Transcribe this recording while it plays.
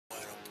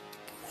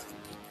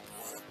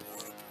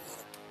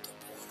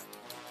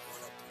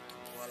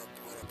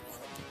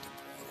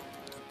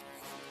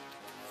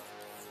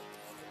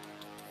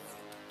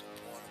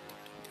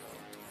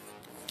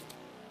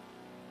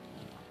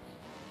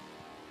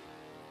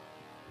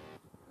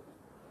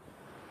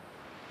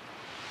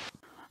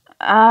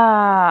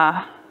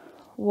Ah,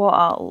 what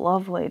a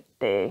lovely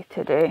day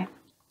today.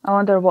 I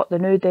wonder what the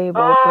new day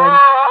will bring.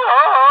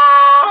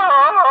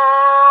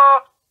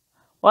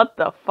 What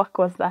the fuck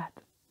was that?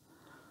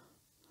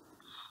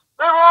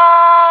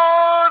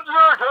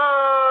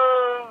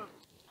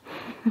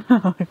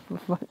 For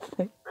fuck's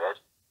sake.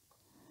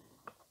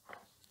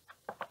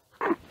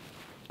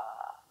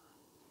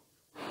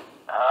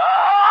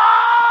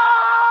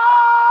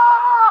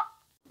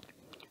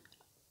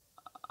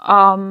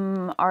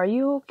 Are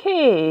you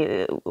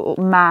okay,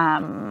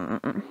 ma'am?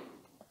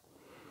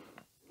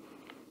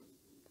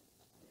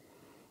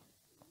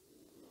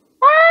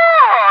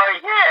 Oh,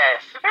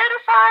 yes, very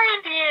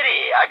fine,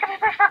 dearie. I can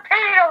fish for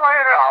pain away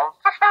off.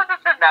 Other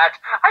than that,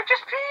 I'm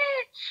just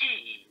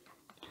peachy.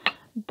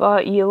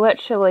 But you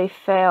literally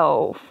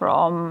fell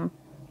from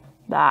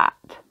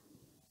that.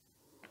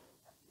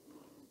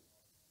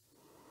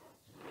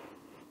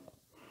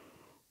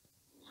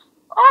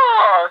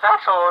 Oh, that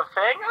whole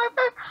thing?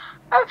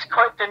 That's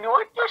quite the new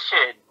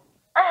addition.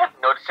 I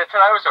hadn't noticed it till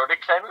I was already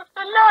climbing up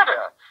the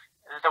ladder.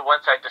 And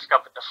once I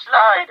discovered the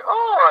slide,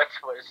 oh, it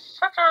was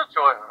such a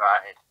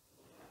joyride.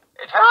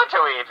 It hurt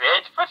a wee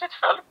bit, but it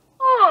felt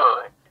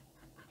good.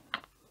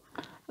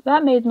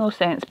 That made no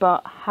sense,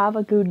 but have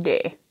a good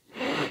day.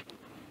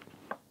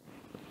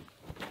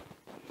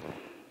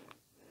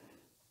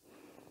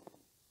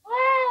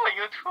 Oh,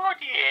 you too,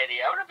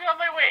 dearie. I'm gonna be on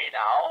my way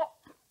now.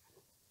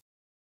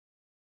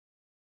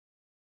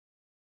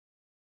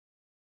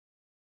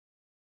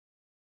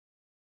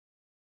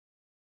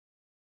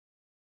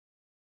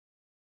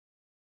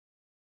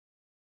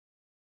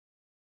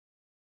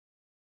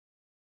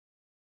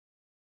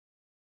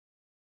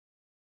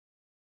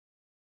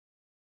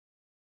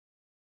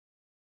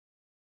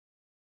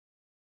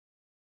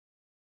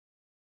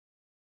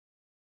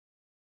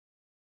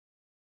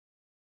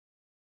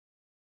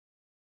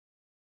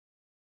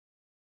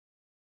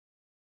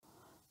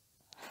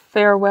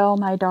 Farewell,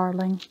 my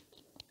darling.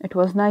 It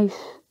was nice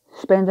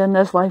spending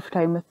this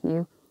lifetime with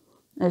you.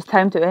 It's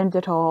time to end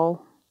it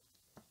all.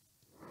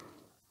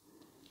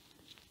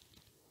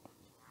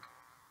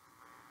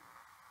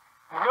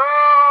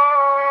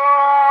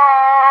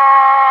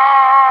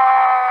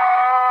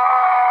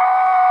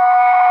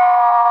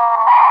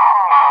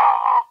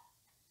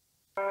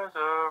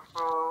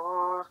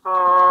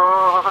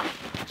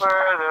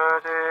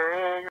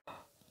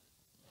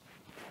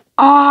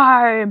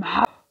 I'm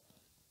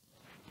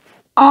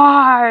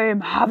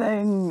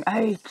having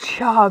a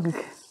chug.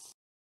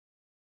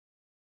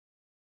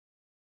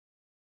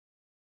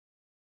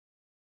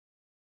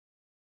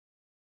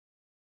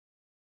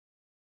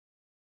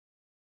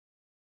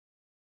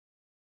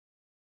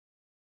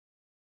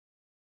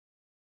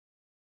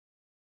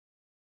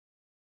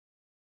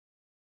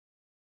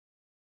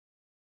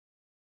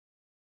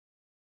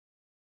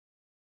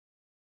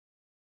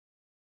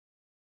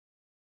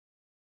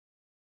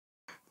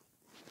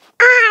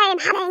 I'm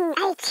having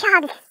a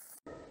chug.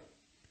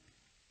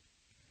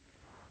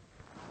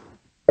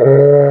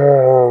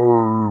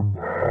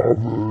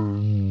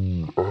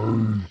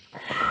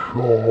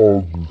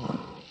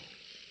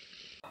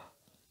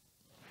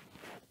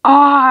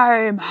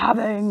 I'm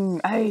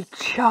having a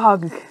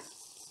chug.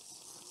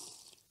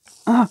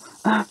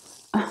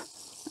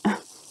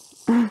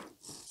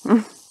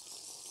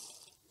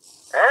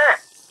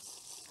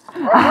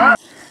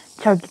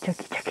 Chuggy,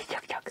 chuggy, chuggy,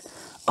 chug, chug.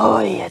 Oh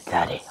yeah,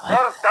 daddy. I'm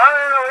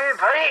done, wee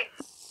buddy.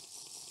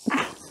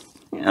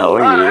 Oh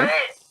yeah. Alright.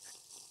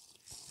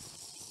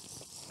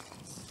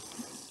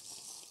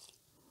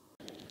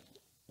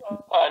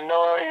 I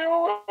know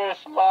you with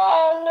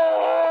my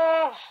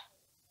love.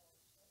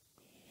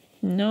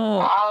 No.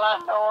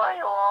 I'll annoy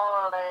you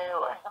all day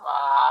with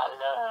my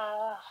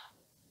love.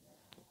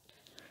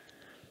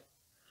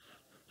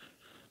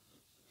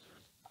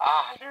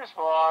 I just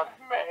want to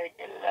make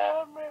you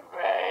love me,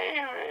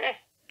 baby.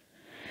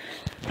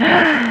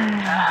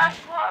 That's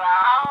what I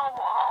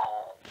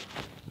want.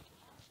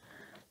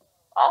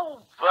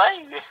 Oh,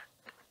 baby.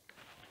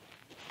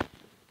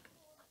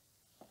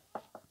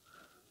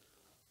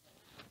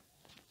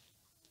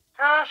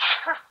 Just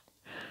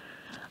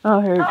Oh,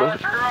 here it goes.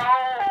 touch her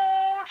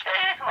own,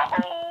 take a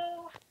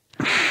hold.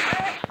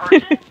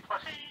 Pussy,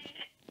 pussy.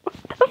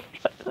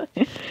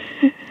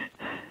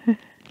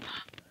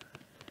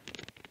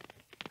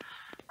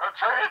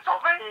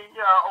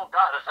 Pennsylvania. Oh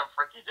God, that's a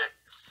freaky dick.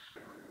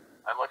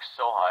 I look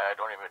so high, I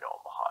don't even know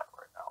I'm hot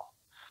right now.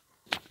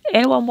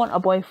 Anyone want a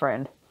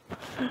boyfriend?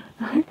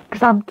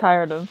 Because I'm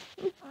tired of.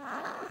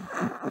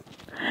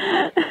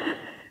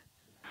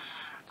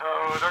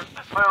 Oh,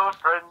 darkness, my old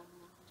friend.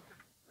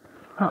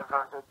 I'm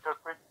going to talk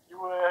with you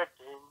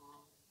again.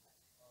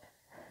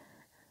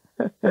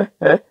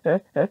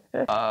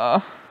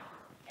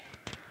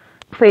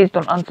 Please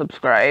don't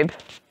unsubscribe.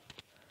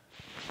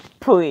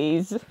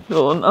 Please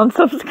don't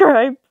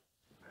unsubscribe.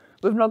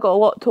 We've not got a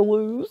lot to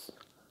lose.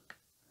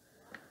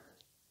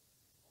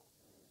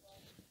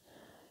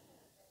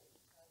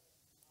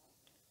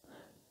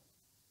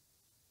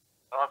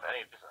 I don't have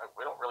any.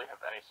 We don't really have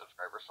any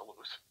subscribers to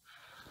lose.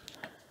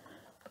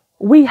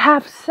 We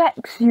have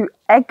sex, you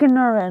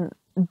ignorant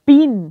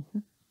bean.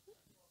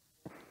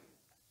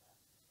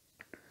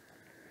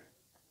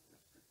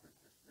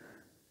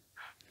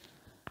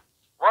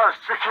 Well,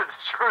 speaking of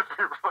the truth,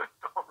 we really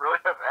don't really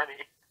have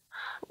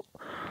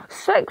any.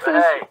 Sex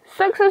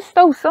Hey. is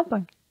still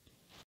something.